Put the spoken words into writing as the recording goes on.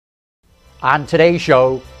On today's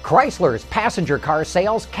show, Chrysler's passenger car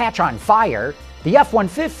sales catch on fire, the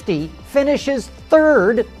F-150 finishes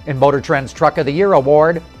third in Motor Trend's Truck of the Year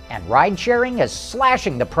award, and ride-sharing is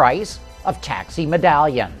slashing the price of taxi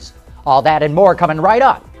medallions. All that and more coming right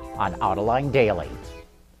up on Autoline Daily.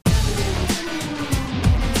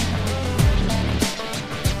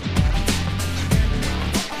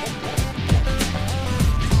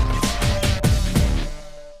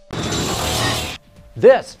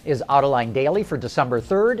 This is Autoline Daily for December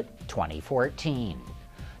 3rd, 2014.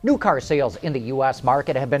 New car sales in the U.S.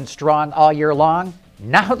 market have been strong all year long.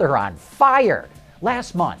 Now they're on fire.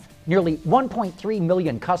 Last month, nearly 1.3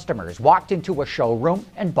 million customers walked into a showroom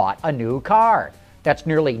and bought a new car. That's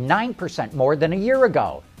nearly 9% more than a year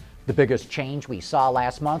ago. The biggest change we saw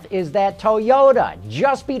last month is that Toyota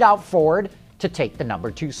just beat out Ford to take the number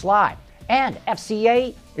 2 slot. And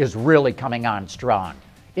FCA is really coming on strong.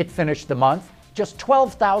 It finished the month just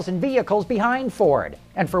 12,000 vehicles behind Ford.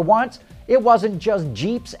 And for once, it wasn't just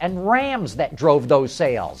Jeeps and Rams that drove those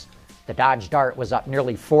sales. The Dodge Dart was up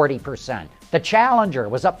nearly 40%. The Challenger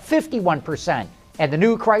was up 51%. And the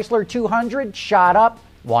new Chrysler 200 shot up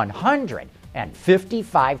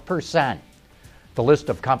 155%. The list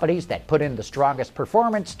of companies that put in the strongest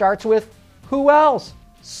performance starts with who else?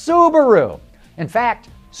 Subaru. In fact,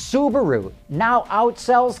 Subaru now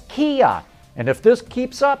outsells Kia. And if this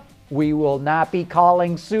keeps up, we will not be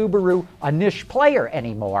calling Subaru a niche player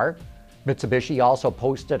anymore. Mitsubishi also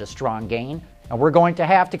posted a strong gain, and we're going to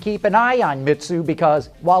have to keep an eye on Mitsu because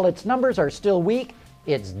while its numbers are still weak,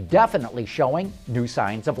 it's definitely showing new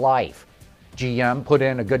signs of life. GM put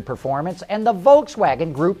in a good performance, and the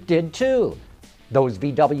Volkswagen Group did too. Those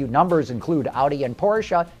VW numbers include Audi and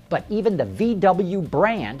Porsche, but even the VW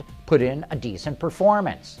brand put in a decent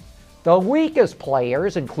performance. The weakest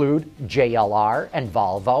players include JLR and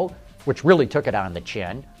Volvo, which really took it on the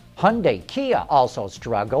chin. Hyundai, Kia also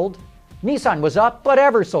struggled. Nissan was up, but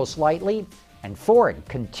ever so slightly. And Ford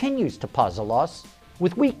continues to puzzle us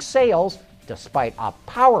with weak sales despite a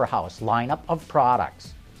powerhouse lineup of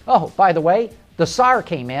products. Oh, by the way, the SAAR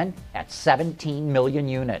came in at 17 million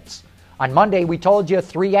units. On Monday, we told you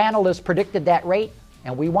 3 analysts predicted that rate,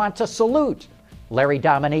 and we want to salute Larry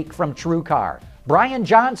Dominique from TrueCar, Brian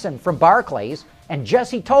Johnson from Barclays, and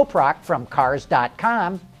Jesse Toprock from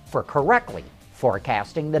Cars.com for correctly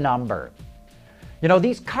forecasting the number. You know,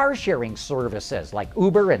 these car-sharing services like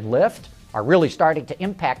Uber and Lyft are really starting to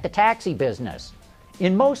impact the taxi business.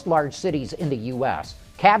 In most large cities in the U.S.,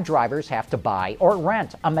 cab drivers have to buy or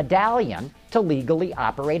rent a medallion to legally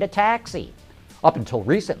operate a taxi. Up until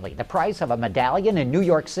recently, the price of a medallion in New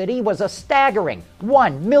York City was a staggering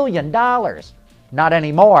 $1 million. Not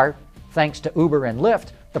anymore. Thanks to Uber and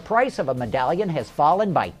Lyft, the price of a medallion has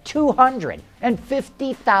fallen by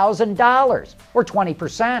 $250,000, or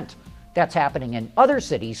 20%. That's happening in other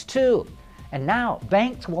cities too. And now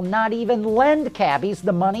banks will not even lend cabbies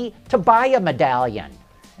the money to buy a medallion.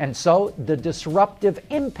 And so the disruptive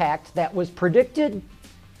impact that was predicted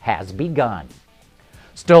has begun.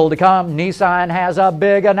 Still to come, Nissan has a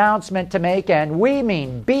big announcement to make, and we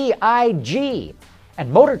mean BIG.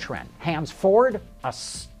 And Motor Trend hands Ford a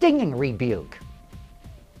stinging rebuke.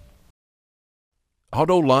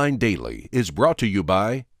 Autoline Daily is brought to you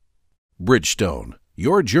by Bridgestone,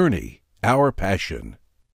 your journey, our passion,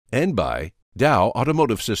 and by Dow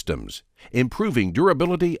Automotive Systems, improving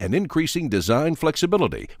durability and increasing design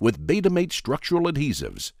flexibility with Betamate structural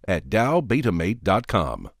adhesives at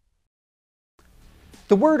dowbetamate.com.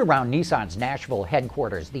 The word around Nissan's Nashville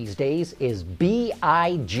headquarters these days is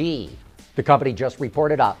BIG. The company just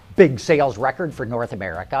reported a big sales record for North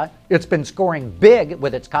America. It's been scoring big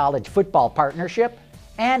with its college football partnership,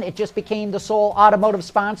 and it just became the sole automotive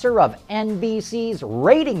sponsor of NBC's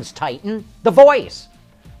ratings titan, The Voice.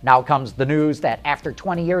 Now comes the news that after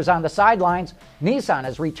 20 years on the sidelines, Nissan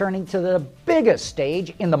is returning to the biggest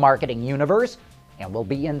stage in the marketing universe and will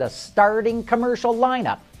be in the starting commercial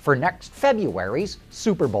lineup for next February's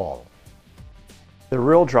Super Bowl. The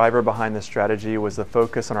real driver behind this strategy was the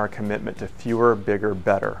focus on our commitment to fewer, bigger,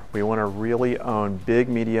 better. We want to really own big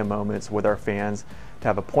media moments with our fans to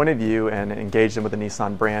have a point of view and engage them with the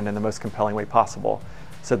Nissan brand in the most compelling way possible.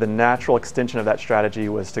 So the natural extension of that strategy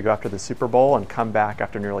was to go after the Super Bowl and come back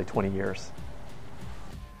after nearly 20 years.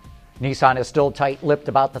 Nissan is still tight-lipped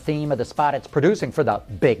about the theme of the spot it's producing for the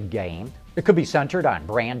big game. It could be centered on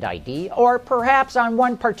brand ID or perhaps on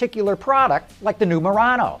one particular product like the new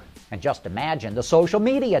Murano. And just imagine the social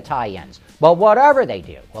media tie-ins. But whatever they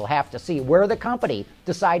do, we'll have to see where the company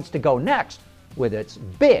decides to go next with its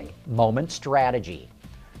big moment strategy.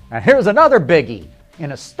 And here's another biggie.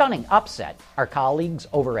 In a stunning upset, our colleagues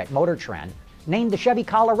over at Motor Trend named the Chevy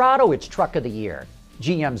Colorado its Truck of the Year.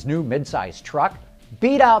 GM's new midsize truck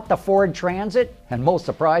beat out the Ford Transit, and most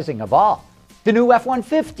surprising of all, the new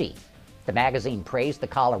F-150. The magazine praised the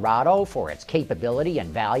Colorado for its capability and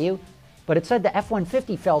value, but it said the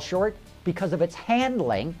F-150 fell short because of its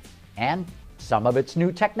handling, and some of its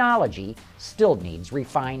new technology still needs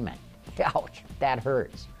refinement. Ouch, that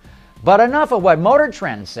hurts. But enough of what Motor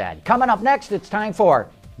Trend said. Coming up next, it's time for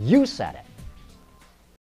You Said It.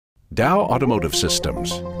 Dow Automotive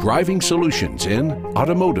Systems, driving solutions in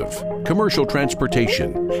automotive, commercial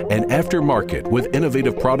transportation, and aftermarket with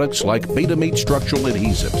innovative products like Betamate structural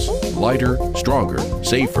adhesives. Lighter, stronger,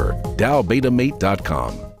 safer.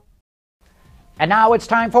 DowBetamate.com. And now it's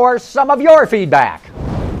time for some of your feedback.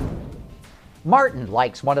 Martin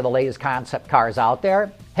likes one of the latest concept cars out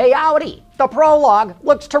there. Hey Audi, the Prologue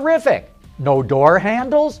looks terrific. No door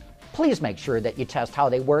handles? Please make sure that you test how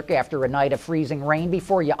they work after a night of freezing rain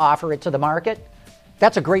before you offer it to the market.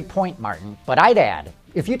 That's a great point, Martin, but I'd add,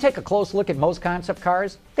 if you take a close look at most concept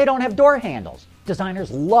cars, they don't have door handles. Designers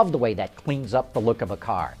love the way that cleans up the look of a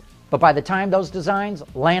car. But by the time those designs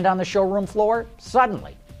land on the showroom floor,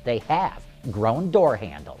 suddenly they have grown door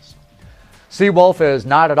handles. Seawolf is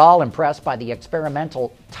not at all impressed by the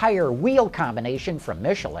experimental tire-wheel combination from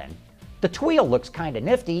Michelin. The Tweel looks kind of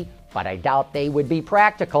nifty, but I doubt they would be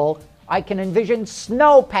practical. I can envision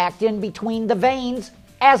snow packed in between the veins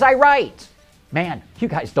as I write. Man, you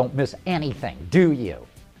guys don't miss anything, do you?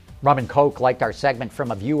 Rum and Coke liked our segment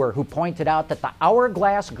from a viewer who pointed out that the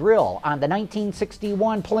hourglass grille on the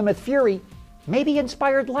 1961 Plymouth Fury maybe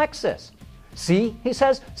inspired Lexus. See, he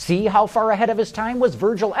says, see how far ahead of his time was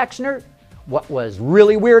Virgil Exner? What was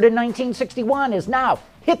really weird in 1961 is now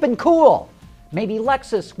hip and cool. Maybe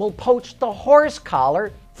Lexus will poach the horse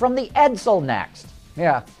collar from the Edsel next.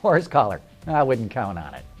 Yeah, horse collar. I wouldn't count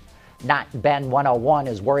on it. Not Ben 101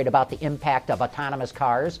 is worried about the impact of autonomous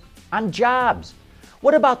cars on jobs.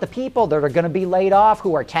 What about the people that are going to be laid off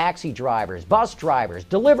who are taxi drivers, bus drivers,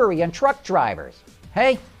 delivery and truck drivers?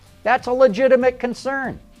 Hey, that's a legitimate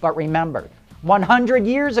concern. But remember, 100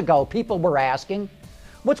 years ago, people were asking,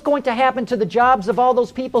 what's going to happen to the jobs of all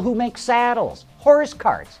those people who make saddles, horse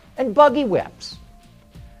carts, and buggy whips?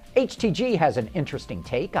 HTG has an interesting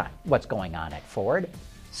take on what's going on at Ford.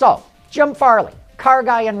 So, Jim Farley, car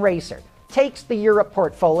guy and racer, takes the Europe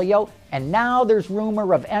portfolio, and now there's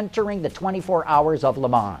rumor of entering the 24 Hours of Le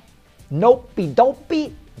Mans.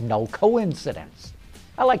 Nope-be-dope-be, no coincidence.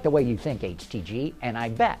 I like the way you think, HTG, and I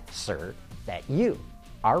bet, sir, that you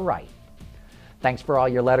are right. Thanks for all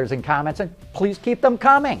your letters and comments, and please keep them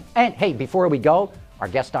coming. And hey, before we go, our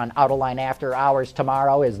guest on Autoline After Hours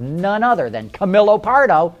tomorrow is none other than Camilo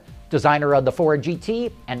Pardo, designer of the Ford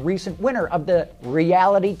GT and recent winner of the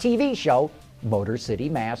reality TV show Motor City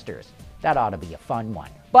Masters. That ought to be a fun one.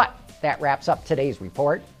 But that wraps up today's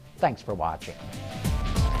report. Thanks for watching.